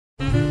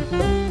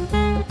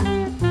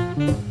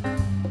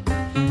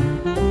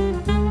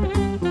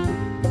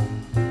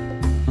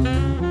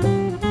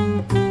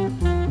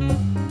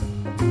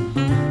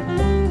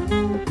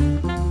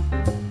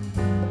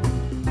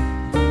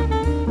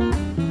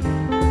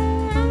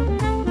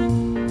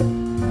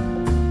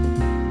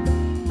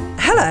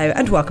Hello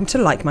and welcome to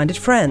Like-Minded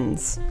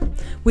Friends.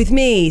 With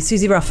me,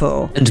 Susie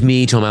Ruffle. And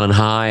me, Tom Allen.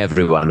 Hi,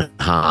 everyone.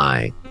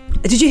 Hi.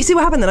 Did you see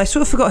what happened then? I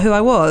sort of forgot who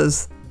I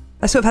was.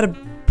 I sort of had a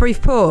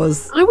brief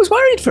pause. I was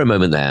worried for a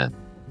moment there.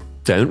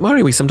 Don't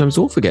worry, we sometimes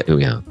all forget who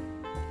we are.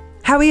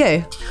 How are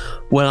you?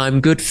 Well,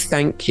 I'm good,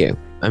 thank you.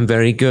 I'm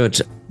very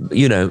good.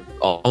 You know,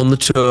 on the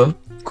tour,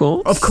 of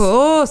course. Of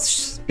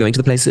course. Going to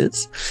the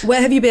places.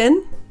 Where have you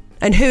been?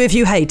 And who have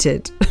you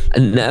hated?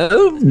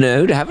 No,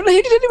 I haven't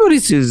hated anybody,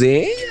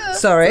 Susie.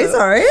 Sorry.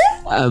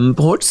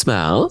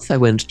 Portsmouth, I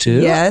went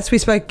to. Yes, we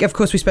spoke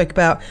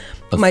about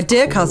my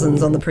dear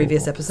cousins on the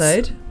previous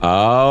episode.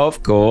 Oh,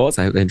 of course.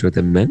 I hope they enjoyed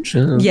the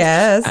mention.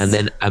 Yes. And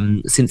then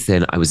since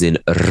then, I was in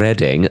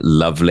Reading,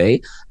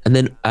 lovely. And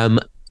then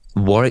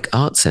Warwick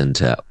Art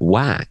Centre,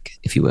 whack,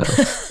 if you will.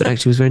 But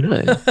actually it was very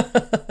nice.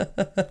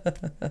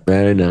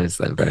 Very nice,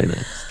 though, very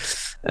nice.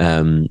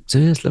 So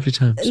yes, lovely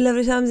times.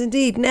 Lovely times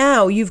indeed.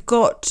 Now you've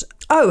got...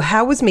 Oh,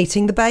 how was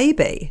meeting the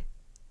baby?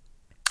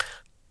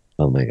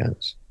 Oh my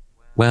gosh.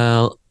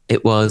 Well,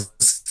 it was...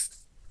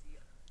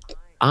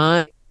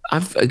 I've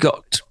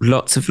got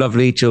lots of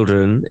lovely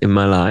children in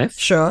my life.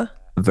 Sure.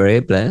 I'm very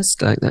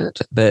blessed like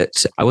that.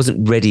 But I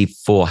wasn't ready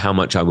for how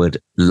much I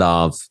would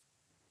love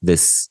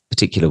this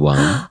particular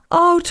one.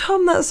 Oh,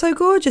 Tom, that's so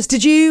gorgeous.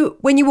 Did you,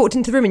 when you walked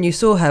into the room and you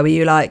saw her, were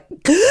you like...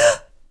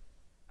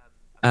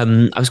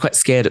 I was quite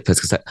scared at first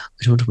because I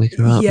don't want to wake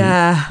her up.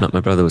 Yeah. My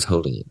brother was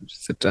holding it, which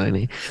is so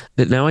tiny.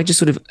 But now I just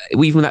sort of,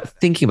 even without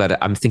thinking about it,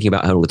 I'm thinking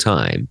about her all the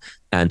time.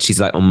 And she's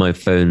like on my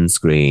phone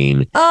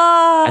screen.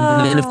 Oh.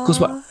 And then, of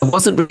course, what I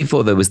wasn't ready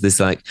for, there was this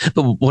like,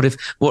 but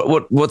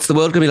what's the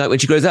world going to be like when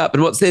she grows up?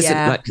 And what's this?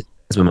 Yeah. And like,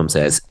 as my mum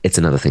says, it's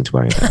another thing to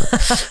worry about.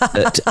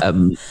 But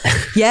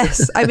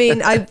yes, I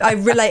mean, I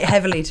relate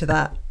heavily to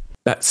that.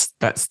 That's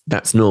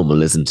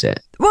normal, isn't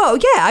it? Well,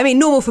 yeah, I mean,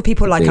 normal for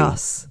people like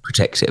us.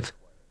 Protective.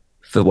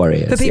 For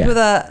warriors. For people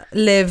that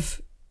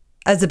live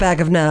as a bag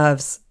of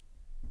nerves,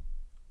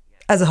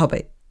 as a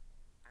hobby.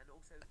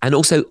 And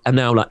also, I'm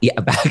now like, we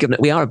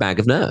are a bag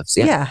of nerves.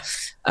 Yeah.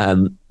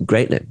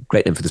 Great name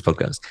for this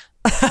podcast.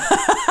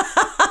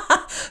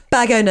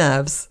 Bag o'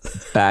 nerves.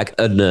 Bag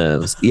of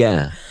nerves.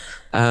 Yeah.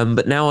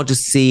 But now I'll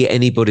just see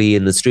anybody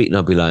in the street and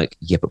I'll be like,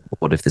 yeah, but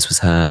what if this was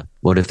her?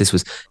 What if this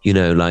was,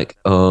 like,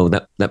 oh,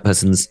 that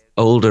person's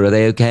older. Are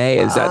they okay?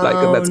 Is that like,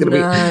 that's going to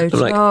be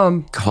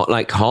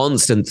like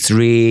constant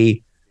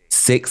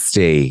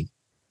 360.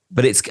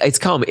 But it's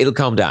calm. It'll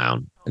calm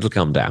down.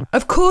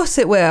 Of course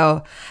it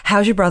will.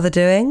 How's your brother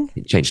doing?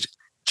 It changed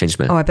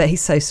me. Oh, I bet he's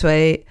so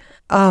sweet.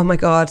 Oh my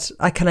God.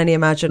 I can only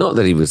imagine. Not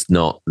that he was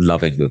not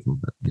loving with them.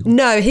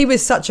 No, he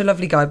was such a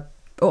lovely guy.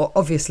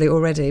 Obviously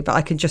already, but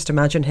I can just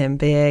imagine him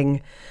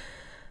being,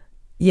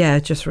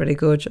 just really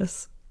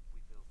gorgeous.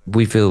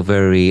 We feel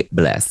very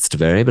blessed,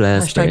 very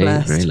blessed, very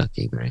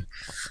lucky, very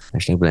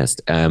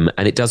blessed. And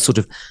it does sort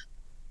of,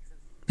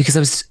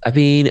 because I've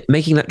been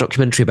making that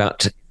documentary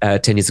about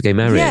 10 years of gay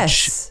marriage,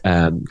 yes.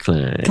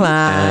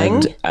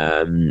 Clang.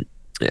 And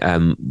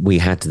we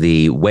had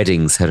the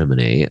wedding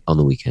ceremony on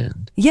the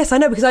weekend. Yes, I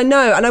know, because I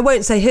know, and I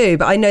won't say who,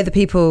 but I know the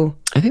people.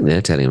 I think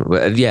they're telling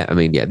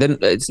me. Then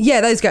those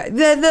guys.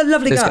 They're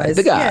lovely guys.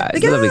 The guys.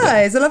 The lovely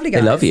guys.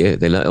 They love you.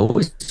 They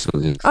always.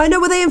 I know.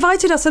 Well, they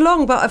invited us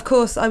along, but of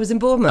course I was in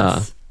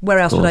Bournemouth. Where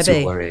else would I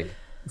be?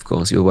 Of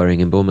course, you were worrying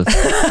in Bournemouth.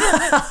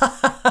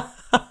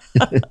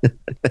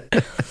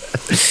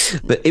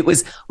 But we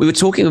were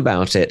talking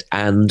about it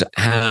and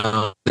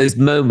how those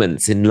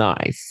moments in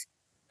life,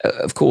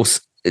 of course,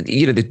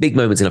 there's big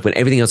moments in life when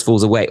everything else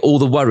falls away, all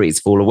the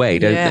worries fall away,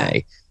 don't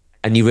they?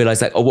 And you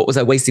realize like, oh, what was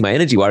I wasting my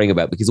energy worrying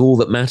about? Because all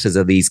that matters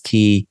are these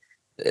key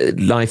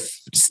life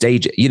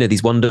stages,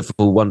 these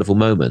wonderful, wonderful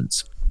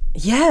moments.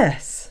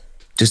 Yes.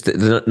 Just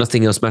that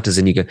nothing else matters.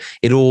 And you go,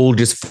 it all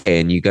just,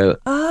 and you go,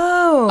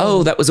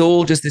 oh, that was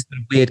all just this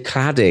weird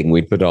cladding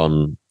we'd put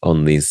on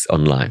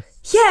life.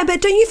 Yeah,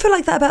 but don't you feel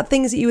like that about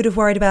things that you would have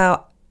worried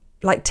about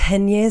like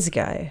 10 years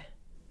ago?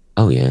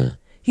 Oh, yeah.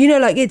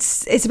 Like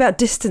it's about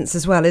distance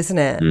as well, isn't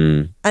it?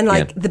 And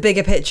like the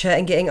bigger picture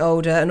and getting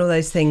older and all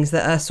those things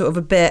that are sort of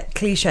a bit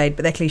cliched,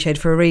 but they're cliched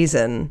for a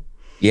reason.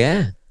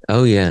 Yeah.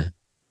 Oh, yeah.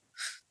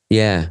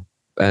 Yeah.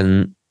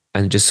 And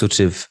just sort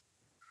of,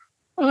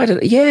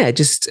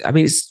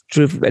 it's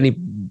true of any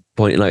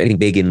point, like anything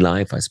big in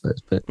life, I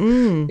suppose, but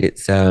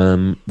it's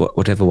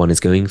whatever one is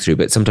going through.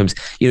 But sometimes,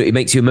 it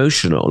makes you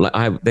emotional.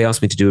 Like they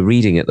asked me to do a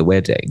reading at the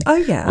wedding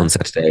on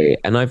Saturday,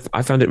 and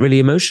I found it really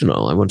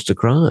emotional. I wanted to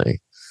cry.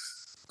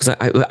 Because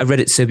I read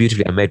it so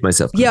beautifully, I made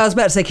myself cry. Yeah, I was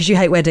about to say, because you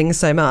hate weddings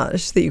so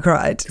much that you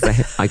cried.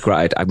 I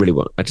cried. I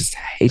just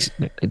hated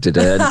it. I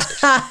didn't. But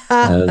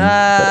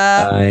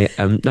I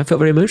felt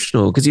very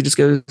emotional because you just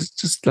go, it's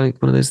just like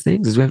one of those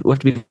things. We have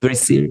to be very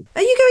serious.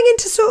 Are you going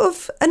into sort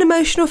of an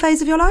emotional phase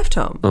of your life,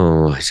 Tom?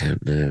 Oh, I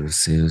don't know,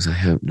 Suze. I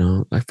hope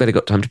not. I've barely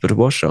got time to put a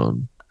wash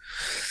on.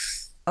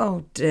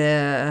 Oh,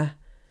 dear.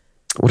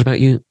 What about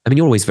you? I mean,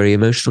 you're always very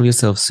emotional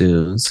yourself,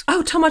 Suze.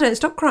 Oh, Tom, I don't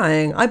stop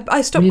crying.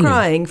 I stop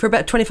crying for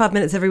about 25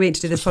 minutes every week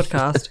to do this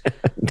podcast.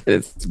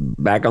 It's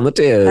back on the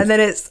tears. And then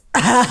it's...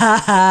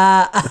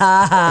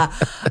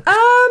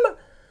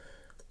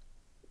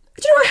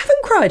 Do you know, I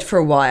haven't cried for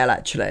a while,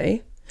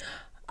 actually.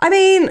 I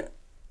mean,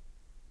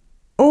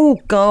 oh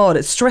God,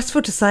 it's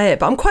stressful to say it,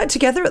 but I'm quite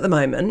together at the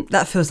moment.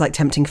 That feels like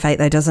tempting fate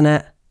though, doesn't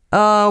it?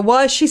 Oh,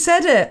 why has she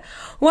said it?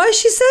 Why has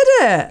she said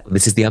it?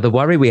 This is the other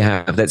worry we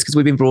have. That's because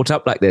we've been brought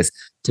up like this,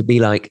 to be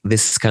like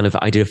this kind of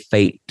idea of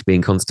fate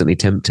being constantly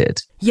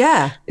tempted.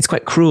 Yeah. It's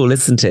quite cruel,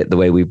 isn't it? The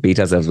way we beat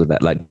ourselves with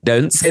that. Like,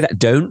 don't say that.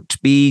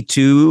 Don't be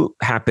too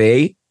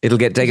happy. It'll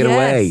get taken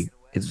away.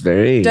 It's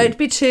very... Don't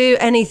be too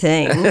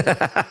anything.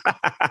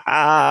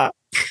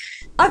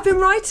 I've been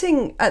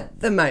writing at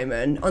the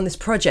moment on this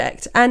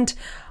project, and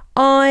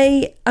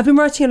I've been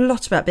writing a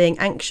lot about being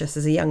anxious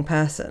as a young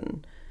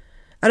person.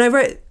 And I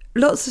wrote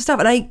lots of stuff,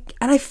 and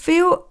I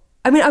feel,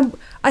 I mean,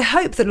 I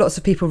hope that lots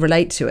of people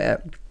relate to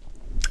it.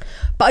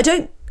 But I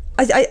don't,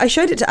 I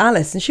showed it to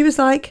Alice, and she was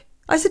like,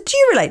 I said, do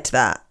you relate to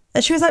that?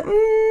 And she was like,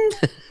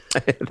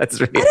 That's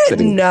really I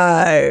don't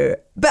know.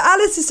 But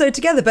Alice is so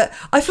together, but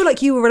I feel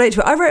like you will relate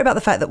to it. I wrote about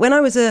the fact that when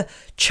I was a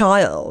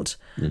child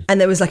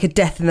and there was like a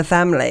death in the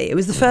family, it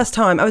was the first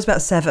time, I was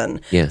about 7.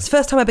 Yeah. It's the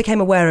first time I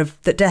became aware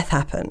of that death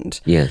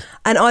happened. Yeah.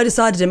 And I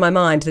decided in my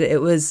mind that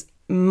it was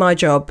my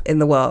job in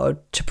the world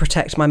to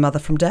protect my mother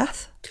from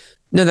death.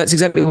 No, that's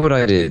exactly what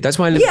I did. That's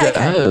why I lived at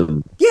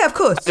home. Yeah, of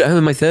course. I was at home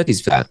in my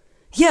 30s for that.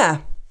 Yeah.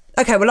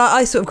 Okay, well,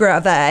 I sort of grew out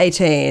of that at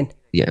 18.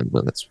 Yeah,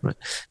 well, that's right.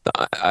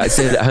 But I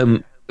stayed at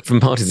home from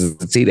parties as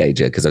a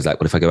teenager because I was like,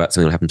 well, if I go out,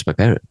 something will happen to my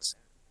parents.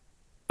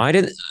 I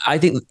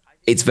think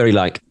it's very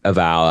like of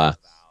our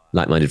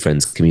like-minded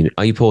friends community.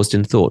 Are you paused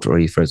in thought or are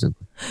you frozen?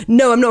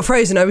 No, I'm not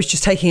frozen. I was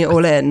just taking it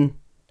all in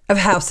of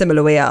how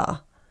similar we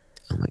are.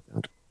 Oh my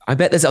God. I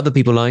bet there's other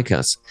people like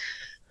us.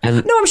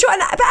 And no, I'm sure.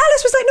 But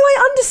Alice was like, no,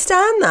 I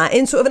understand that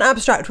in sort of an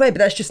abstract way, but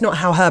that's just not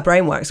how her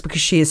brain works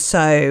because she is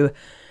so...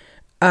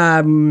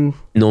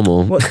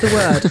 normal. What's the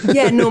word?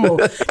 Yeah, normal.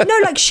 No,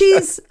 like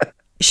she's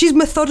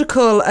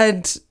methodical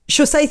and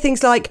she'll say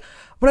things like,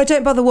 well, I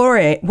don't bother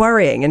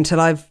worrying until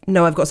I've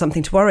got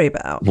something to worry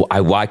about.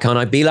 Why can't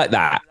I be like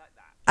that?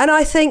 And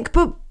I think,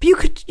 but you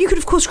could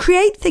of course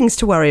create things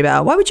to worry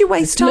about. Why would you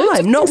waste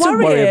time not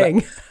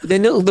worrying?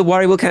 Then the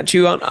worry will catch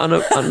you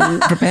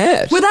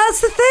unprepared. Well,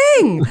 that's the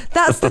thing.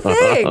 That's the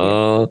thing.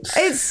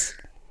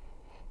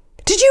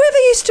 Did you ever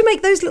used to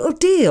make those little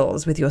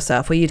deals with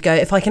yourself where you'd go,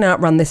 if I can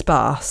outrun this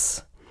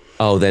bus?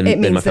 Oh, then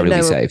my family will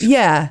be safe.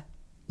 Yeah.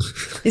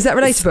 Is that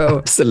relatable?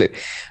 Absolutely.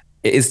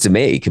 It is to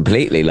me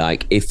completely.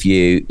 Like if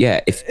you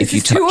touch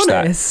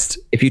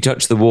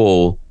the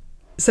wall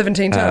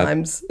 17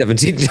 times.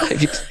 17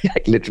 times.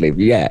 Like literally,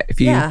 yeah. If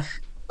you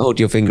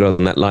hold your finger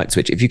on that light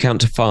switch, if you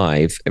count to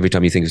 5 every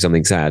time you think of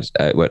something sad,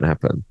 it won't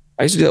happen.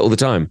 I used to do it all the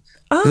time.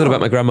 I thought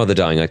about my grandmother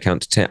dying. I'd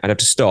count to 10. I'd have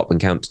to stop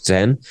and count to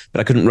 10, but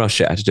I couldn't rush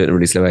it. I had to do it in a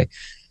really slow way.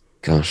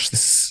 Gosh,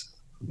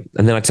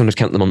 and then I'd sometimes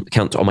count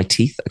on my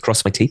teeth,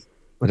 across my teeth.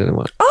 I don't know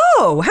what.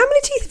 Oh, how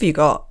many teeth have you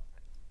got?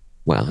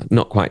 Well,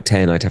 not quite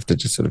 10. I'd have to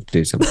just sort of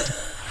do something.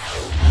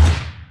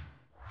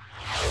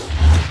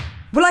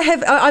 Well,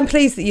 I'm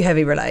pleased that you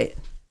heavy relate.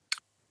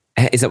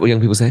 Is that what young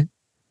people say?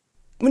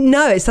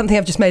 No, it's something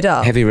I've just made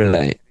up. Heavy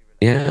relate.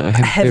 Yeah, I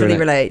heavily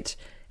relate.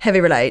 Heavy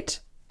relate.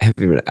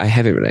 Heavy relate. I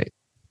heavy relate.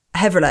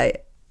 Heavy relate.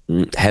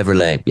 Heavy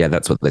relate. Yeah,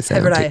 that's what they say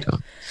on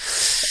TikTok.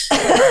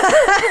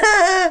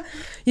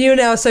 You're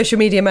now a social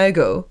media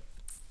mogul.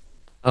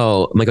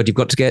 Oh my God, you've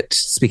got to get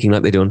speaking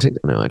like they do on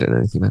TikTok. No, I don't know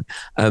anything about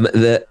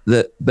it.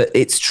 But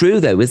it's true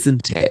though,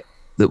 isn't it?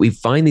 That we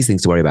find these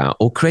things to worry about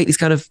or create these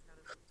kind of,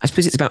 I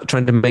suppose it's about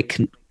trying to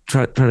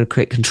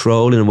create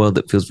control in a world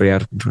that feels very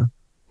out of control.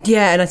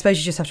 Yeah, and I suppose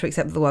you just have to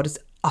accept that the world is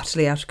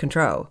utterly out of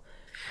control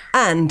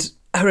and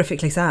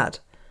horrifically sad.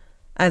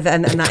 And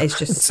that is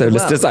just... So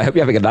listeners, I hope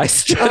you're having a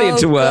nice journey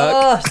into work.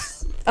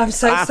 Gosh. I'm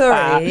so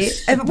sorry.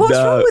 What's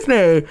wrong with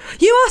me?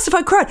 You asked if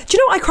I cried. Do you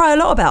know what I cry a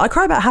lot about? I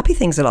cry about happy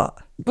things a lot.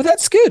 Well,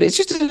 that's good. It's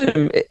just...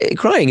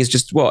 crying is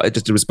just what?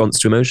 Just a response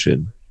to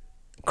emotion.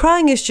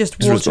 Crying is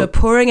just water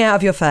pouring out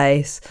of your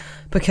face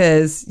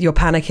because you're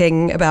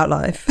panicking about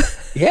life.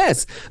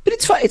 Yes, but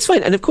it's fine. It's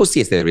fine. And of course,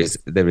 yes, there is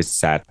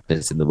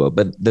sadness in the world.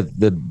 But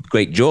the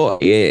great joy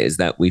is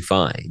that we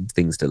find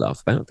things to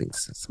laugh about,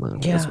 things to smile.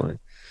 Yeah. That's why.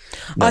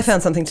 I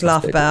found something to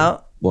laugh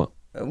about. What?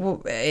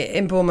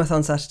 In Bournemouth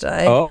on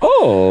Saturday.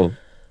 Oh.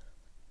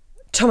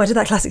 Tom, I did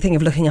that classic thing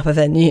of looking up a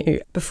venue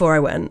before I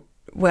went,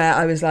 where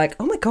I was like,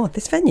 oh my God,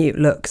 this venue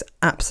looks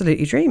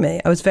absolutely dreamy.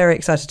 I was very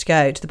excited to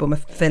go to the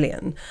Bournemouth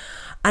Pavilion.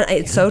 And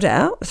it sold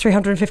out,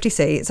 350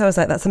 seats. I was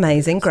like, that's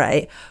amazing,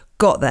 great.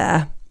 Got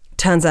there.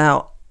 Turns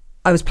out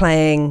I was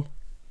playing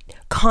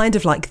kind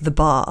of like The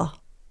Bar.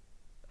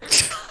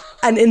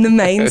 And in the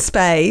main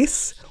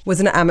space was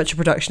an amateur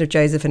production of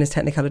Joseph in his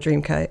Technicolor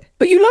Dreamcoat.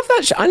 But you love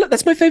that show.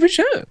 That's my favourite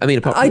show. I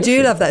mean, I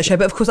do love that show,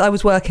 but of course I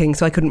was working,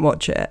 so I couldn't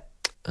watch it.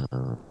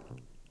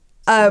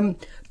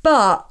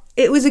 But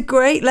it was a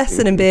great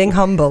lesson in being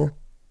humble.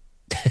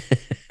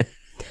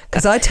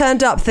 Because I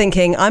turned up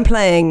thinking, I'm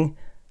playing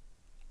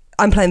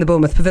the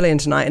Bournemouth Pavilion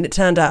tonight, and it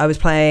turned out I was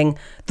playing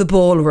the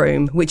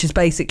Ballroom, which is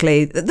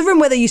basically the room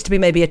where there used to be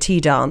maybe a tea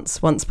dance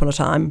once upon a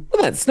time.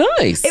 Well, that's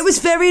nice. It was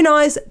very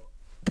nice.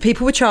 The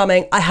people were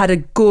charming. I had a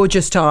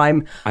gorgeous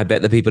time. I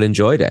bet the people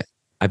enjoyed it.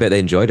 I bet they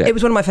enjoyed it. It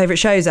was one of my favourite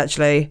shows,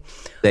 actually.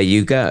 There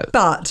you go.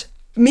 But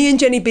me and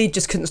Jenny B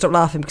just couldn't stop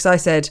laughing because I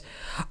said,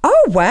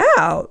 oh,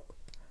 wow.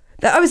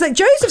 I was like,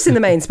 Joseph's in the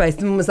main space.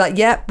 And the woman was like,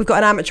 yep, we've got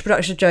an amateur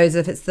production of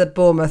Joseph. It's the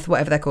Bournemouth,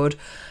 whatever they're called.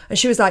 And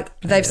she was like,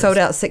 they've sold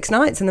out 6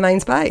 nights in the main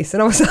space.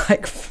 And I was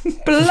like,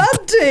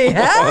 bloody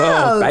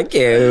hell. Oh, thank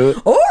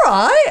you. All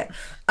right.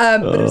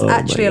 But it was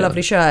actually a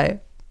lovely show.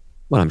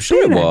 Well, I'm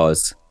sure it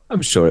was.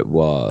 I'm sure it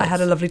was. I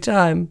had a lovely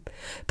time.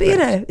 But, you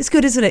know, it's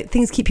good, isn't it?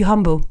 Things keep you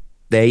humble.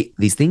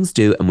 These things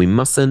do, and we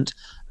mustn't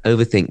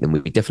overthink them. We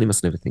definitely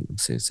mustn't overthink them,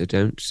 Sue. So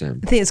don't.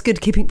 I think it's good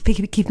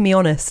keeping me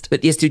honest.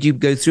 But yes, did you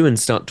go through and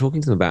start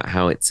talking to them about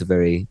how it's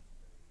been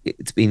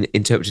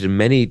interpreted in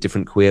many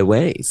different queer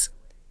ways?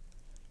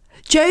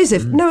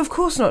 Joseph, no, of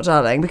course not,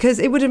 darling, because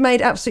it would have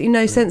made absolutely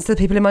no sense to the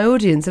people in my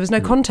audience. There was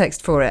no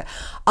context for it,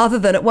 other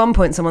than at one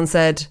point someone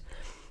said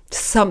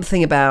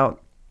something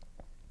about,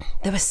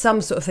 there was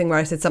some sort of thing where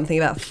I said something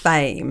about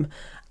fame,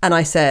 and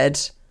I said,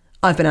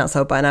 I've been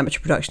outsold by an amateur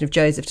production of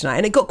Joseph tonight,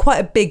 and it got quite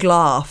a big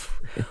laugh,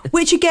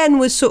 which again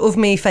was sort of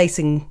me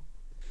facing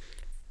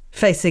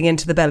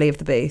into the belly of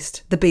the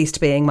beast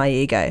being my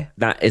ego.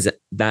 That is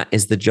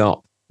the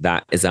job.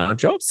 That is our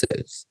job,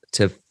 Sus,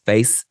 to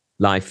face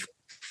life,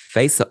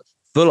 face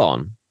full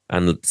on,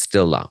 and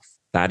still laugh.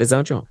 That is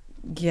our job.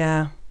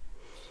 Yeah.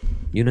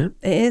 You know?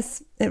 It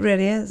is. It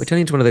really is. We're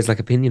turning into one of those like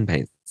opinion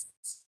based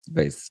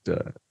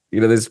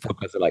those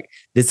podcasts are like,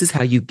 this is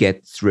how you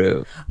get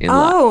through in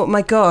life. Oh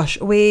my gosh.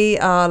 We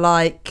are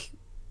like,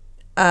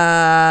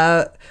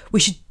 we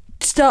should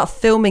start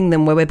filming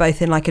them where we're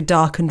both in like a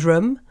darkened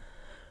room.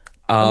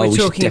 Oh, we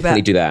should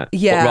definitely do that.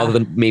 Yeah. Rather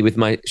than me with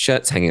my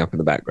shirts hanging up in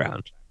the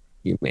background.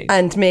 You mean?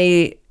 And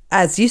me,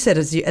 as you said,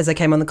 as I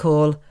came on the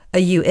call, are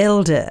you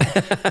ill, dear?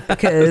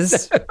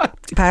 Because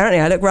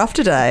apparently I look rough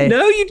today.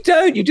 No, you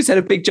don't. You just had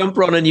a big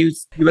jumper on, and you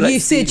were like, you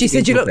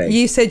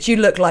said you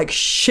look like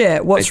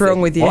shit. What's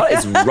wrong with you? What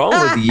is wrong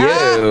with you?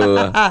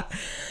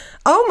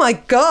 Oh my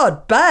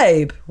God,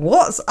 babe,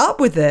 what's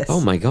up with this?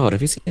 Oh my God,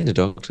 have you seen a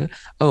doctor?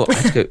 Oh, I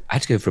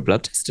had to go for a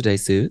blood test today,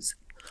 Suze.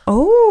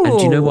 Oh, and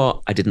do you know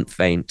what? I didn't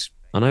faint.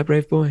 Aren't I a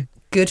brave boy?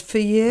 Good for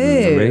you.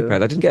 I'm really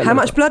proud. I didn't get. How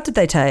much blood did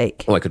they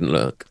take? Oh, I couldn't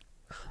look.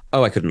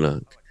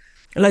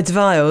 Loads of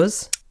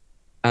vials.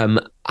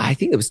 I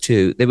think there was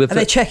 2. Are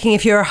they checking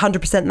if you're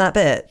 100% that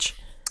bitch?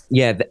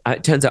 Yeah,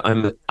 it turns out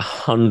I'm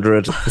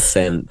 100%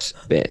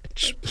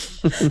 bitch.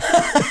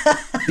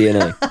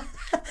 DNA.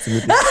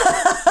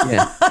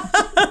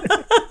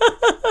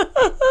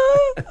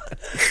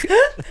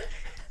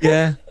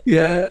 Yeah.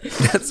 Yeah,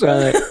 that's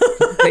right.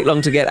 Didn't take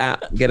long to get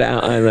it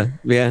out either.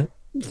 Yeah.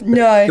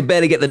 No. I could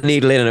barely get the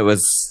needle in, and it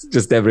was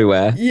just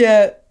everywhere.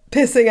 Yeah,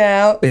 pissing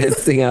out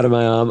of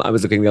my arm. I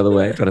was looking the other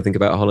way, trying to think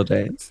about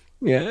holidays.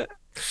 Yeah.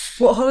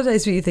 What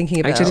holidays were you thinking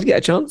about? Actually, I didn't get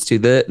a chance to.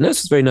 The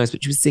nurse was very nice,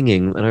 but she was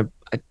singing, and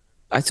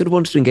I sort of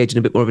wanted to engage in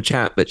a bit more of a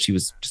chat, but she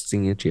was just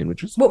singing a tune,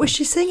 which was... What was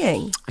she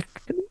singing? I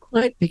couldn't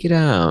quite pick it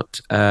out.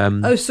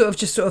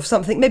 Sort of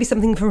something, maybe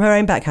something from her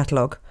own back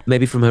catalogue.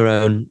 Maybe from her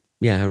own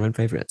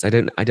favourites. I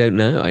don't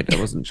know. I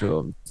wasn't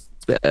sure. It's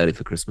a bit early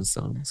for Christmas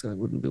songs, so it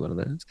wouldn't be one of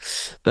those.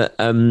 But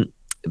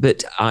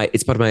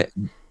it's part of my...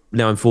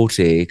 Now I'm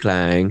 40,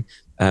 Clang.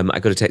 I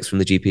got a text from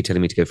the GP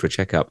telling me to go for a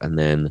checkup, and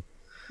then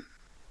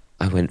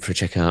I went for a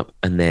checkup,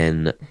 and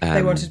then...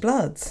 they wanted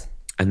bloods.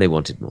 And they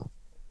wanted more.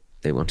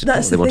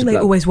 That's the thing, they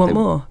always want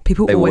more.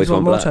 People always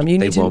want more time.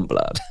 They want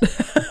blood.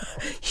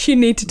 You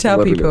need to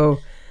tell people,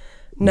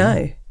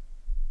 no.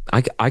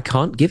 I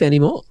can't give any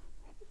more.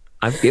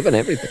 I've given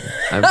everything.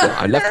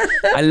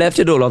 I left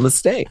it all on the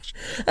stage.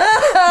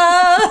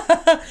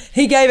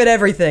 He gave it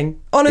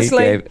everything.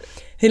 Honestly,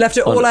 he left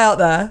it all out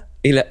there.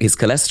 His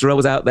cholesterol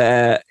was out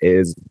there.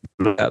 His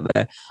blood out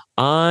there.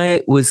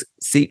 I was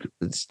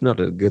it's not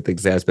a good thing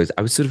to say, I suppose.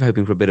 I was sort of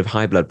hoping for a bit of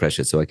high blood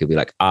pressure so I could be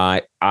like,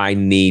 I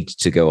need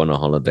to go on a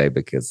holiday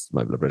because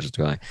my blood pressure's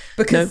too high.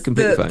 Because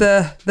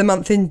the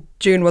month in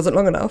June wasn't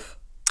long enough.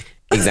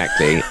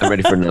 Exactly. I'm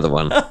ready for another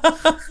one.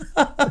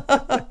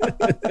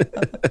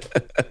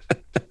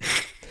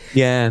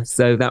 Yeah,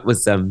 so that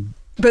was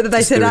but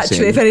they said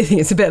actually, if anything,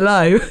 it's a bit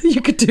low.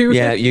 You could do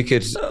Yeah, you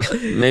could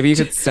maybe you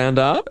could stand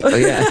up. Oh,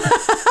 yeah.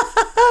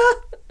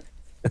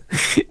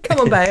 Come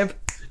on, babe.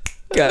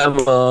 Come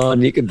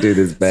on, you can do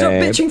this, babe. Stop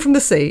bitching from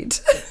the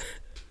seat.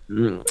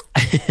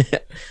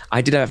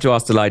 I did have to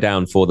ask to lie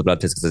down for the blood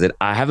test because I said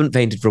I haven't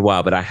fainted for a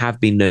while, but I have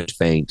been known to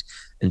faint.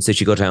 And so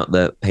she got out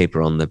the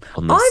paper on the.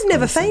 I've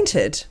never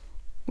fainted.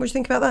 What do you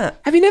think about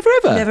that? Have you never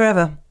ever? Never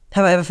ever.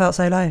 Have I ever felt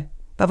so low?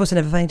 But I've also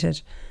never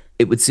fainted.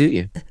 It would suit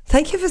you.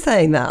 Thank you for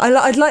saying that.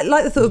 I'd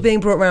like the thought of being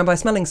brought around by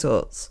smelling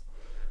salts.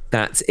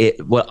 That's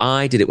it. Well,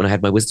 I did it when I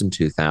had my wisdom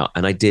tooth out,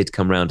 and I did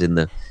come round in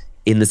the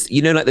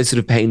like those sort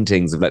of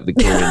paintings of like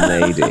Victorian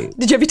lady.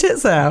 Did you have your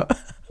tits out?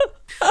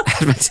 I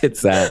had my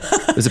tits out.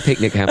 There was a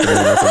picnic happening.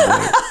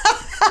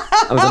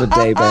 I was on a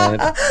day bed.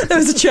 There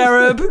was a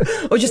cherub,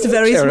 or just a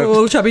very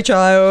small chubby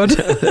child.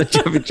 A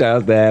chubby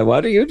child there.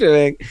 What are you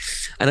doing?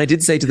 And I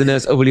did say to the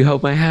nurse, "Oh, will you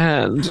hold my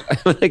hand?"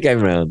 when I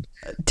came round.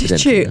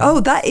 Did you?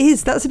 Oh,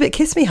 that's a bit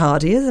Kiss Me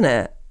Hardy, isn't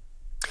it?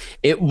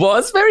 It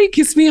was very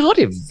Kiss Me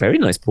Hardy. A very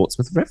nice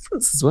Portsmouth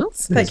reference as well.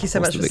 Thank you so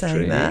much for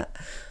saying that.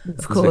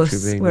 Of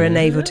course, we're a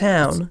naval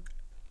town.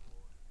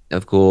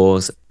 Of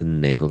course, a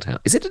naval town.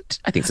 Is it?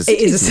 I think it's a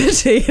city. It is a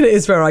city. It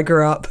is where I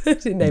grew up.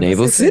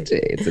 Naval City.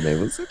 It's a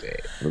naval city.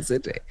 Naval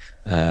city.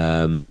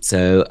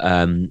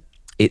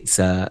 It's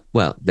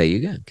well, there you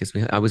go. Kiss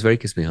Me. I was very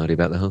Kiss Me Hardy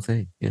about the whole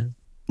thing. Yeah.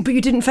 But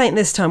you didn't faint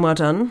this time. Well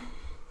done.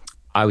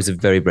 I was a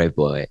very brave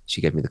boy.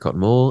 She gave me the cotton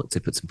wool to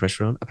put some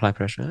pressure on, apply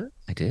pressure.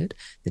 I did.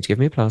 Then she gave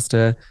me a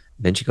plaster.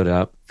 Then she got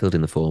up, filled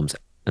in the forms.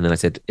 And then I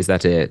said, "Is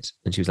that it?"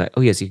 And she was like,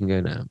 "Oh, yes, you can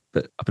go now."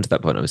 But up until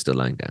that point, I was still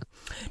lying down.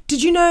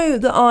 Did you know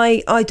that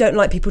I don't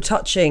like people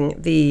touching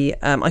the,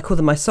 I call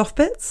them my soft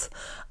bits.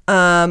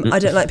 I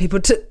don't like people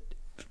to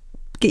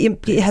get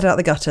your head out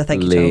the gutter.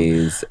 Thank you, Tom.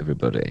 Please,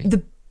 everybody.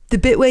 The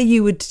bit where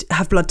you would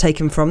have blood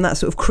taken from, that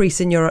sort of crease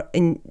in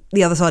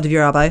the other side of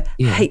your elbow.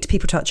 Yeah. Hate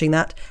people touching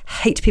that.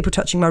 Hate people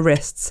touching my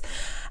wrists,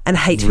 and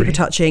hate people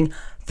touching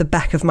the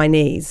back of my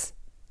knees.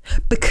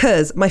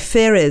 Because my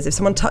fear is, if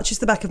someone touches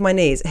the back of my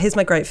knees, here's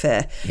my great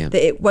fear, that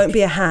it won't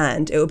be a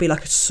hand, it will be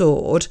like a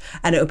sword,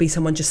 and it will be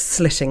someone just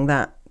slitting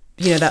that,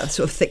 that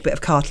sort of thick bit of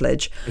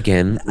cartilage.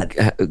 Again,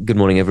 good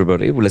morning,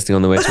 everybody. We're listening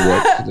on the way to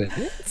work.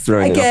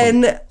 Throwing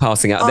Again, it off,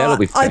 passing out. That'll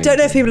be I don't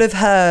know if people have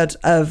heard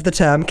of the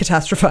term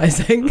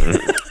catastrophizing.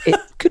 It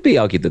could be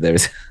argued that there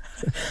is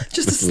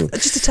just a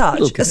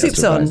touch, a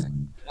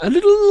soupçon. A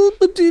little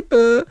bit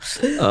deeper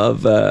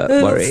of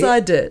worry.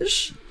 Side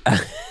dish.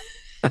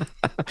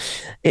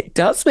 It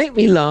does make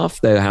me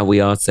laugh, though, how we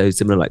are so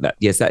similar like that.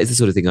 Yes, that is the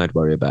sort of thing I'd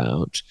worry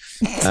about.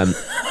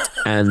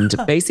 And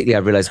basically, I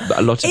realised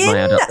a lot of my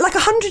adult... Like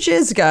 100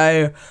 years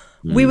ago,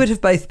 we would have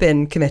both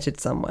been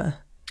committed somewhere.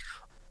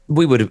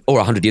 We would have, or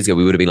 100 years ago,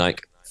 we would have been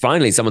like,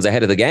 finally, someone's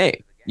ahead of the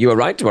game. You were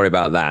right to worry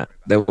about that.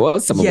 There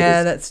was someone.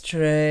 Yeah, that's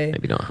true.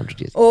 Maybe not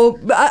 100 years. Or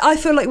I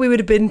feel like we would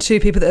have been two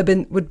people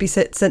that would be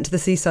sent to the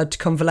seaside to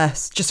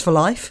convalesce just for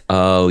life.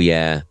 Oh,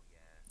 yeah.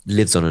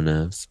 Lives on her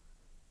nerves.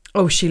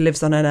 Oh, she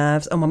lives on her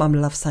nerves. Oh, my mum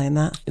loves saying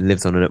that. It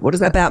lives on her nerves. What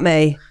is that? About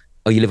me.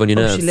 Oh, you live on your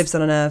nerves? She lives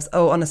on her nerves.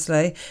 Oh,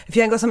 honestly. If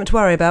you ain't got something to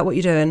worry about, what are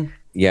you doing?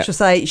 Yeah. She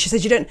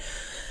says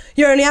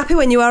you're only happy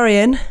when you're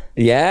worrying.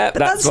 Yeah. But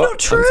that's not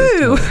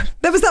true.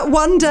 There was that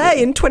one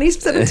day in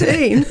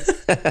 2017.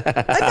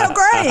 I felt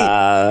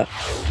great.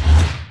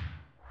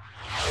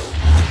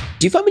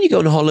 Do you find when you go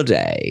on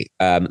holiday,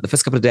 the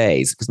first couple of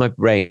days, because my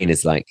brain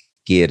is like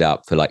geared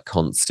up for like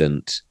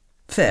constant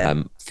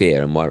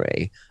fear and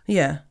worry.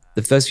 Yeah.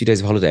 The first few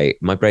days of holiday,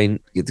 my brain,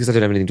 because I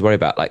don't have anything to worry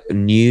about, like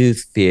new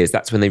fears,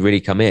 that's when they really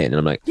come in. And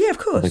I'm like, yeah, of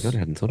course. Oh my God, I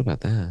hadn't thought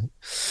about that.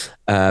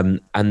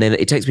 And then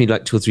it takes me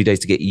like 2 or 3 days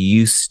to get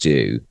used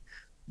to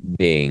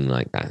being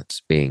like that,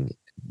 being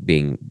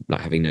like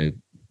having no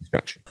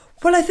distraction.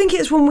 Well, I think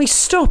it's when we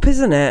stop,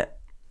 isn't it?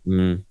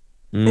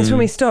 It's when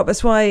we stop.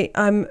 That's why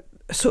I'm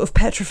sort of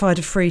petrified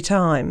of free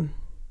time.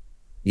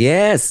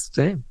 Yes,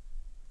 same.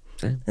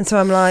 And so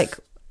I'm like,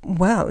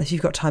 well, if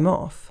you've got time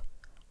off,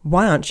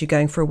 why aren't you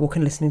going for a walk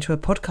and listening to a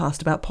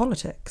podcast about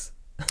politics?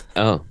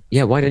 Oh,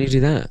 yeah. Why don't you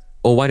do that?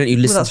 Or why don't you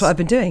listen? Well, that's what I've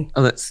been doing.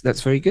 Oh,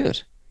 that's very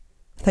good.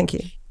 Thank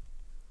you.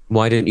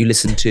 Why don't you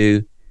listen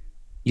to,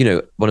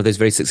 one of those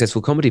very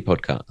successful comedy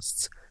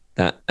podcasts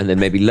and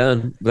then maybe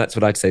learn? That's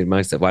what I'd say to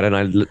myself. Why don't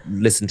I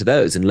listen to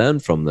those and learn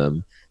from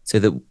them so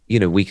that,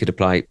 we could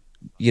apply,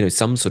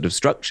 some sort of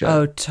structure.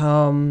 Oh,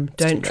 Tom,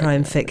 don't try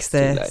and fix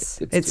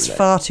this. It's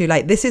far too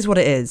late. This is what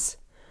it is.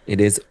 It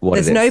is what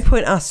there's it is.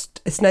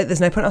 There's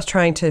no point us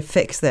trying to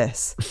fix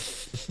this.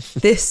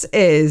 This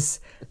is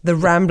the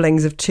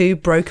ramblings of two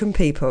broken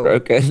people.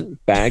 Broken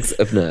bags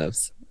of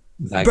nerves.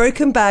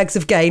 Broken bags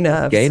of gay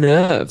nerves. Gay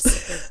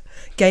nerves.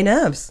 Gay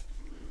nerves.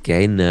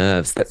 Gay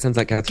nerves. That sounds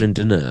like Catherine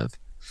Deneuve.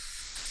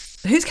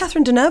 Who's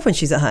Catherine Deneuve when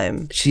she's at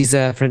home? She's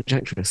a French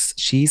actress.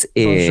 She's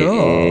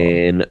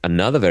in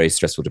another very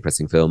stressful,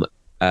 depressing film,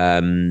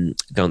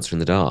 Dancer in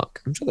the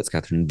Dark. I'm sure that's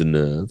Catherine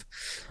Deneuve.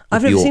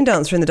 I've never seen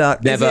Dancer in the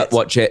Dark. Never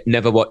watch it.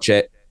 Never watch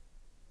it.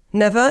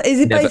 Never? Is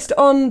it based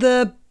on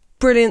the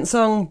brilliant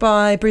song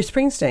by Bruce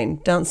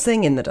Springsteen,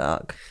 Dancing in the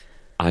Dark?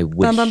 I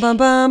wish. Bum, bum, bum,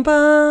 bum,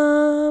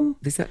 bum.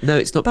 No,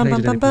 it's not played.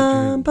 Bum, bum,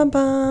 bum,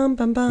 bum,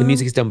 bum, bum. The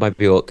music is done by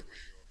Bjork.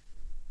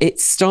 It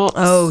starts...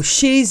 Oh,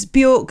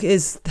 Bjork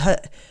is...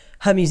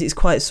 Her music's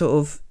quite sort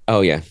of...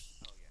 Oh, yeah.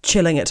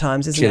 Chilling at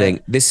times, isn't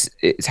it?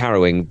 It's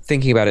harrowing.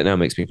 Thinking about it now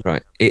makes me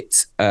cry.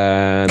 It's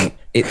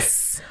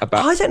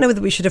about... I don't know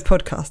whether we should have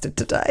podcasted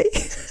today.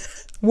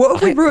 What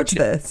have we brought to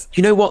this?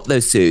 You know what, though,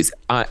 Suze?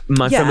 My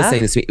friend was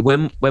saying this to me.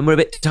 When we're a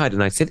bit tired,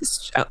 and I say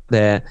this out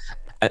there,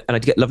 and I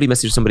get a lovely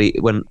message from somebody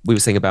when we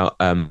were saying about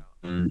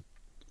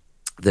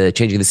the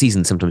changing of the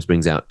season sometimes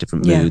brings out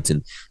different moods,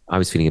 and I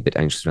was feeling a bit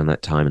anxious around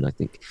that time, and I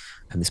think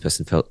this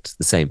person felt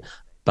the same.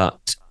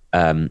 But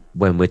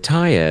when we're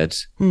tired,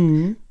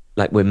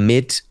 like we're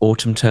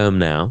mid-autumn term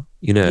now.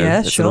 You know, Yeah,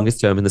 it's sure. the longest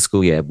term in the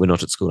school year. We're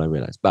not at school, I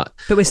realise. But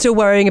we're still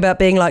worrying about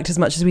being liked as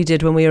much as we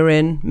did when we were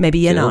in maybe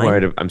year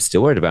 9. I'm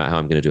still worried about how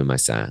I'm going to do in my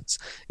SATs,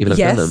 even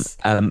though I've done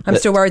them. I'm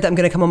still worried that I'm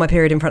going to come on my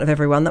period in front of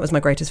everyone. That was my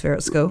greatest fear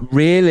at school.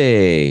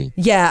 Really?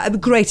 Yeah,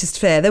 greatest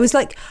fear. There was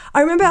like,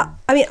 I remember,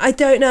 I mean, I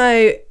don't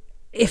know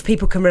if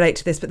people can relate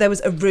to this, but there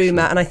was a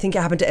rumour, and I think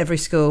it happened to every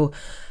school,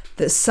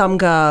 that some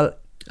girl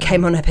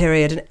came on her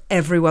period and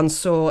everyone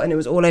saw, and it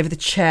was all over the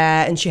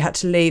chair and she had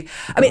to leave.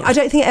 I mean, I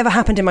don't think it ever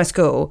happened in my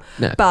school,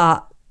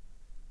 but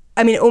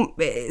I mean,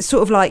 it's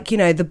sort of like, you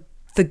know, the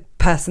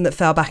person that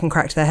fell back and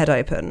cracked their head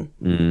open.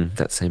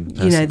 That same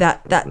person. You know,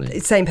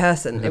 that same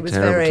person. It was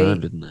very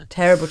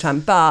terrible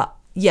time. But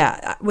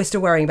yeah, we're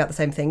still worrying about the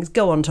same things.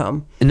 Go on,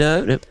 Tom.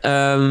 No.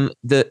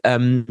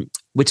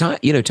 We're tired.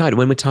 You know, tired.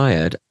 When we're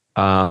tired,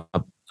 our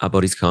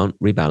bodies can't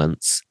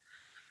rebalance.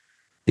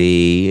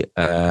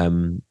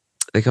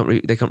 They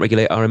can't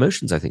regulate our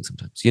emotions. I think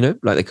sometimes, you know,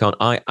 like they can't.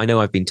 I know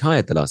I've been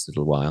tired the last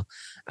little while,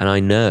 and I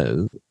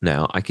know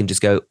now I can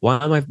just go,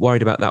 why am I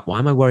worried about that? Why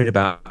am I worried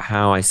about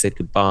how I said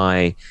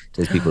goodbye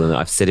to those people and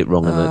I've said it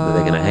wrong and that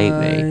they're going to hate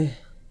me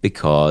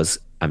because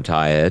I'm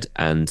tired?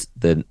 And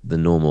the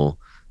normal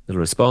little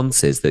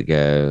responses that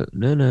go,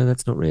 no,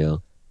 that's not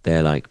real.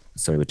 They're like,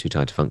 sorry, we're too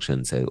tired to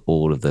function. So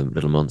all of the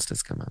little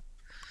monsters come up.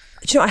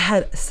 Do you know, I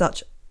had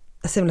such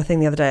a similar thing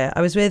the other day. I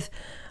was with,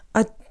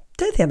 I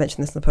don't think I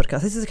mentioned this in the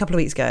podcast. This is a couple of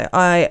weeks ago.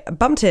 I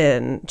bumped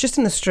in just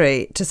in the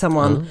street to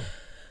someone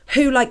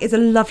who like is a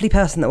lovely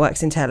person that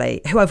works in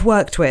telly, who I've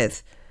worked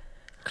with.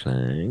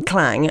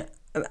 Clang,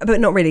 but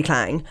not really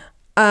Clang.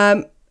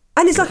 And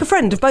he's like a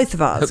friend of both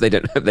of us. Hope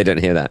they don't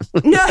hear that.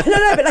 No,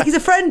 but like he's a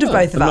friend of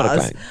both of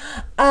us.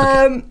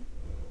 Okay.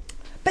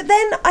 But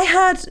then I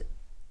had,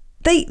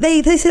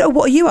 they said, oh,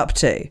 what are you up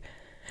to?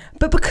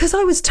 But because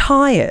I was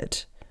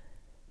tired,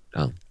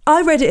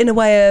 I read it in a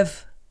way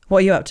of, what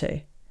are you up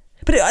to?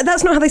 But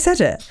that's not how they said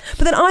it.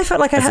 But then I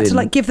felt like I had to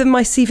like give them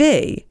my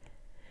CV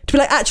to be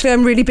like, actually,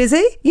 I'm really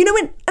busy. You know,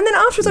 and then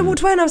afterwards I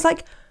walked away and I was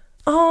like,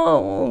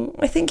 oh,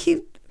 I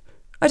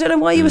don't know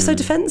why you were so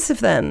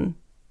defensive then.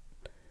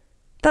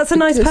 That's a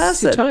nice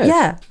person.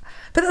 Yeah.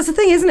 But that's the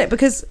thing, isn't it?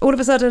 Because all of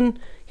a sudden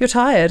you're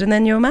tired and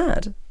then you're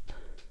mad.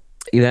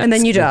 Yeah, and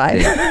then you die.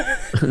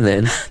 And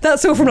then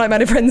that's all from Like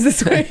Minded Friends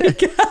this week.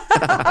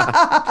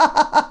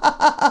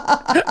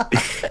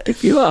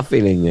 If you are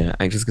feeling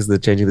anxious because of the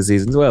changing of the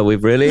seasons, well,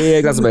 we've really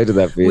exacerbated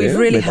that for you. We've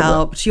really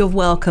helped. You're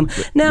welcome.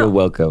 Now, you're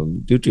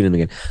welcome. Do tune in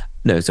again.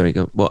 No, sorry.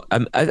 Go. What?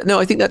 No,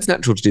 I think that's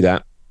natural to do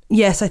that.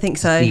 Yes, I think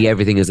so. To see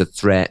everything as a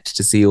threat,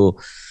 to see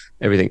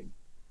everything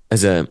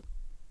as a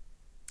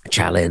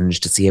challenge,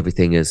 to see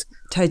everything as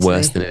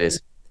worse than it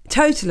is.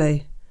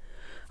 Totally.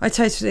 I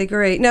totally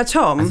agree. Now,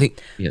 Tom,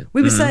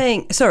 we were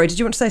saying, sorry, did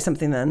you want to say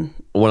something then?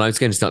 Well, I was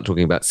going to start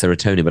talking about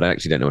serotonin, but I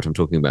actually don't know what I'm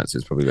talking about, so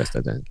it's probably best I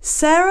don't.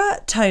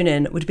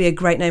 Serotonin would be a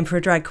great name for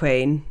a drag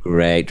queen.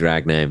 Great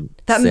drag name.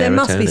 There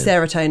must be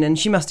serotonin.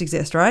 She must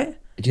exist, right?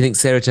 Do you think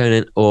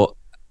serotonin or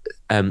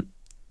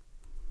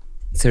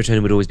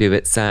serotonin would always be a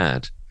bit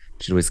sad?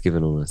 She'd always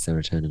given all her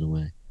serotonin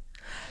away.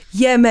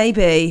 Yeah,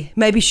 maybe.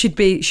 Maybe she'd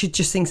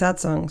just sing sad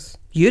songs.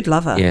 You'd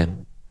love her. Yeah.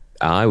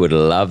 I would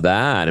love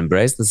that.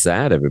 Embrace the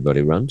sad,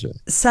 everybody. Run to it.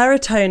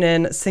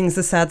 Serotonin sings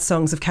the sad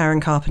songs of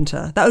Karen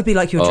Carpenter. That would be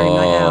like your dream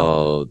night out.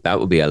 Oh, that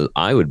would be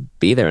I would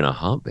be there in a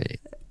heartbeat.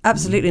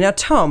 Absolutely. Now,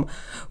 Tom,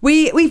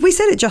 we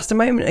said it just a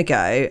moment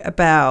ago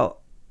about,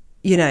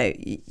 you know,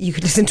 you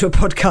could listen to a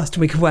podcast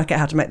and we could work out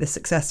how to make this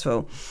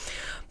successful.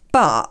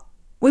 But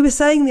we were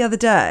saying the other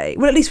day,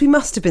 well, at least we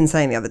must have been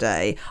saying the other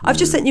day, I've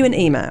just sent you an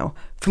email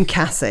from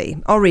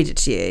Cassie. I'll read it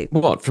to you.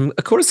 What, from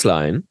a chorus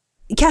line?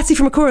 Cassie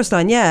from A Chorus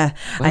Line, yeah.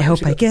 I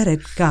hope I get it.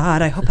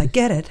 God, I hope I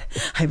get it.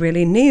 I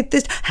really need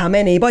this. How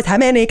many boys? How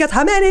many girls?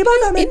 How many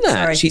boys? How many? In that,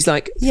 sorry. She's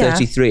like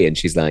 33 and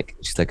she's like,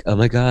 oh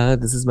my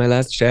God, this is my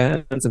last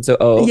chance. I'm so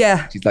old.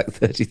 Yeah. She's like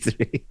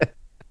 33.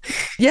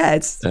 Yeah,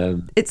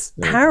 it's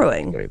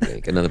harrowing. Very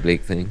bleak. Another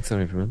bleak thing.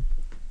 Sorry, everyone.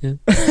 Yeah.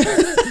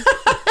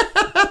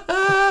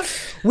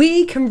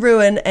 We can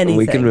ruin anything.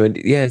 We can ruin,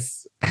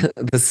 yes.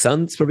 The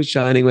sun's probably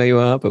shining where you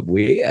are, but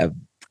we have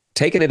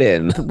taken it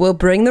in. We'll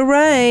bring the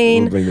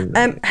rain.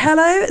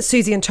 Hello,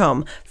 Susie and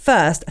Tom.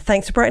 First,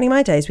 thanks for brightening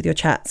my days with your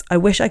chats. I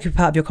wish I could be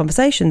part of your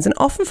conversations and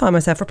often find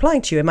myself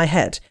replying to you in my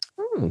head.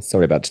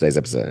 Sorry about today's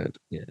episode.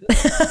 Yeah.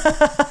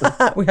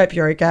 We hope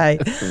you're okay.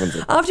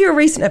 After your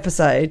recent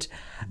episode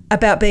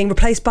about being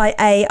replaced by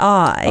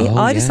AI,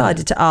 I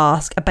decided to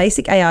ask a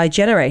basic AI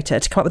generator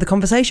to come up with a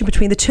conversation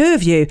between the two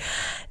of you.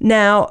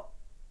 Now,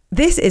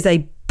 this is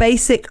a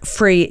basic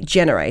free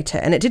generator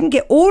and it didn't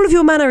get all of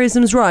your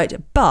mannerisms right,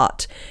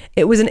 but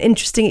it was an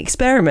interesting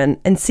experiment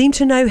and seemed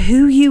to know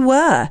who you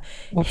were.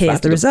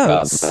 Here's the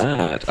results.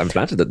 I'm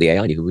flattered that the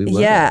AI knew who we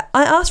were. Yeah,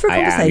 I asked for a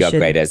conversation.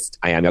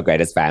 I am your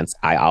greatest fans.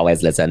 I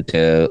always listen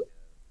to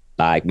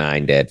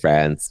like-minded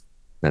friends.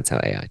 That's how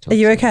AI talks. Are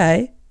you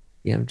okay?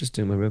 Yeah, I'm just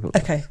doing my robot.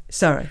 Okay,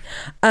 sorry.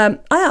 I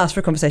asked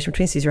for a conversation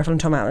between Susie Ruffle and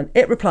Tom Allen.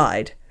 It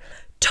replied,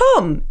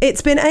 Tom,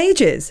 it's been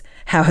ages.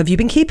 How have you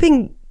been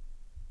keeping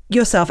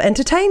yourself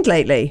entertained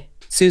lately?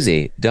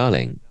 Susie,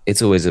 darling,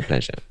 It's always a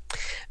pleasure.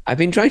 I've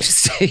been trying to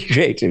stay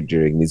creative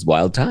during these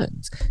wild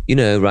times. You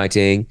know,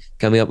 writing,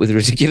 coming up with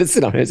ridiculous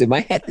scenarios in my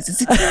head.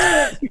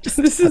 It's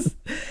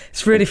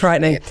really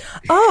frightening.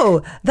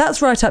 Oh,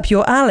 that's right up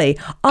your alley.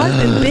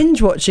 I've been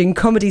binge watching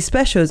comedy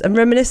specials and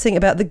reminiscing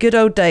about the good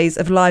old days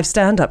of live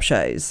stand-up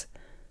shows.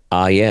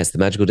 Ah, yes, the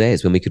magical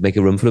days when we could make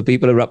a room full of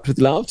people erupt with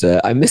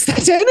laughter. I miss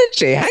that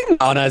energy. Hang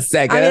on a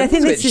second. I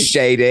think it's a bit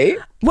shady.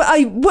 Well,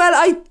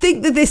 I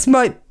think that this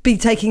might be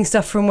taking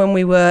stuff from when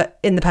we were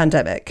in the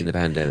pandemic.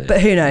 But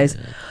who knows?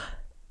 Yeah.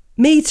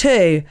 Me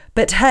too.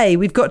 But hey,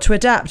 we've got to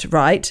adapt,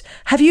 right?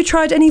 Have you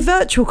tried any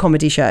virtual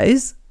comedy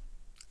shows?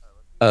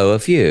 Oh, a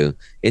few.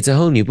 It's a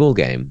whole new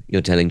ballgame.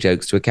 You're telling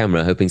jokes to a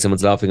camera, hoping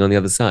someone's laughing on the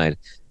other side.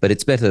 But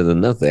it's better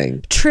than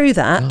nothing. True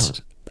that.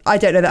 God. I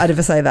don't know that I'd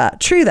ever say that.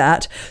 True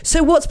that.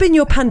 So what's been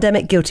your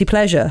pandemic guilty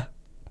pleasure?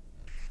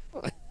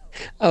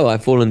 Oh,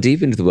 I've fallen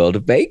deep into the world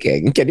of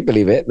baking. Can you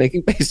believe it?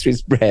 Making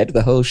pastries, bread,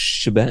 the whole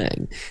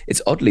shebang.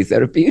 It's oddly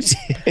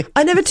therapeutic.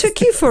 I never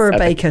took you for a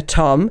baker,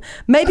 Tom.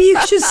 Maybe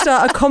you should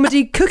start a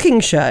comedy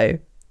cooking show.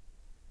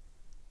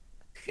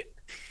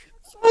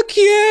 Fuck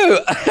you.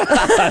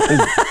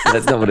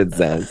 That's not what it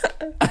says.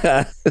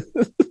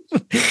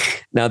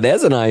 Now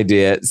there's an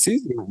idea.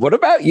 Susie, what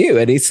about you?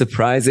 Any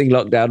surprising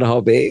lockdown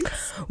hobbies?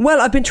 Well,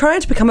 I've been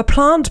trying to become a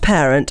plant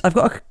parent. I've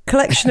got a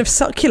collection of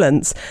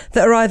succulents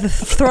that are either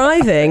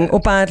thriving or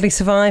badly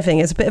surviving.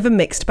 It's a bit of a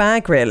mixed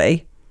bag,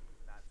 really.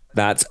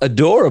 That's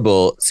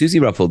adorable. Susie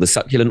Ruffle, the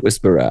succulent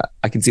whisperer.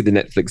 I can see the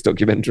Netflix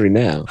documentary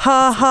now.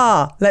 Ha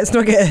ha. Let's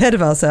not get ahead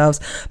of ourselves.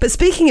 But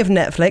speaking of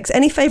Netflix,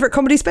 any favourite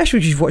comedy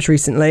specials you've watched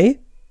recently?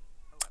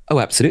 Oh,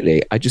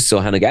 absolutely. I just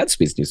saw Hannah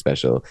Gadsby's new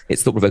special.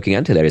 It's thought-provoking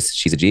and hilarious.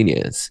 She's a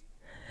genius.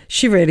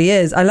 She really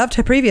is. I loved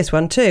her previous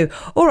one too.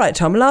 All right,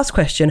 Tom, last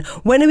question.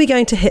 When are we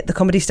going to hit the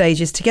comedy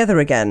stages together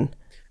again?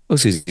 Oh,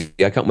 Susie,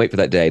 I can't wait for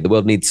that day. The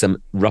world needs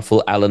some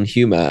Ruffle Allen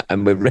humour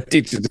and we're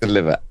ready to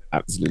deliver.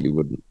 Absolutely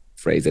wouldn't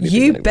phrase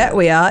anything. You bet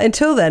we are.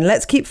 Until then,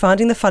 let's keep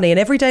finding the funny in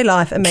everyday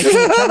life and making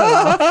each other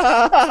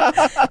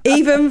laugh,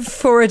 even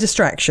for a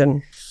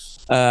distraction.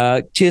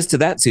 Cheers to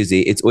that,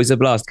 Susie. It's always a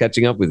blast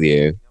catching up with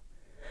you.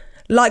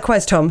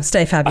 Likewise, Tom.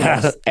 Stay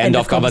fabulous. End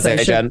of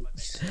conversation.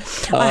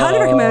 I highly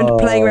recommend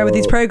playing around with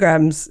these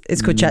programs.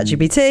 It's called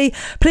ChatGPT.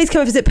 Please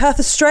come and visit Perth,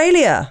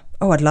 Australia.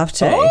 Oh, I'd love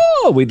to.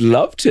 Oh, we'd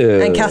love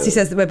to. And Cassie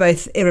says that we're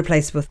both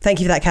irreplaceable. Thank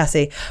you for that,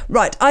 Cassie.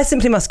 Right, I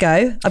simply must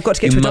go. I've got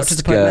to get to a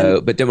doctor's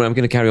appointment. But don't worry, I'm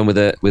going to carry on with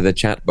a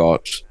chat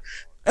bot.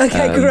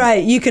 Okay,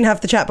 great. You can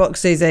have the chat box,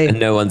 Susie. And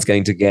no one's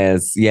going to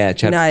guess. Yeah,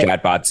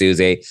 chat bot,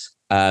 Susie.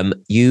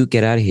 You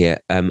get out of here.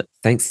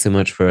 Thanks so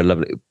much for a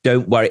lovely.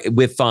 Don't worry,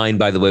 we're fine.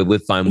 By the way, we're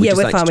fine. We're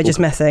fine. We're just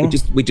messing.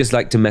 We just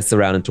like to mess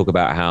around and talk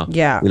about how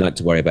we like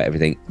to worry about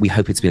everything. We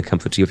hope it's been a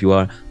comfort to you if you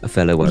are a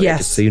fellow worrier. Yes.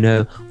 Just so you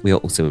know, we are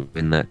also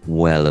in that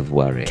well of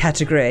worry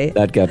category.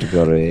 That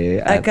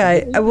category.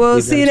 Okay,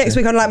 we'll see you next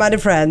week on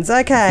Like-Minded Friends.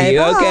 Okay.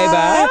 Bye. Okay.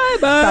 Bye.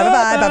 Bye.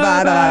 Bye.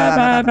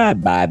 Bye. Bye.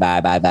 Bye. Bye. Bye.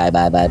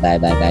 Bye. Bye. Bye. Bye. Bye. Bye.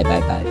 Bye. Bye.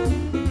 Bye. Bye.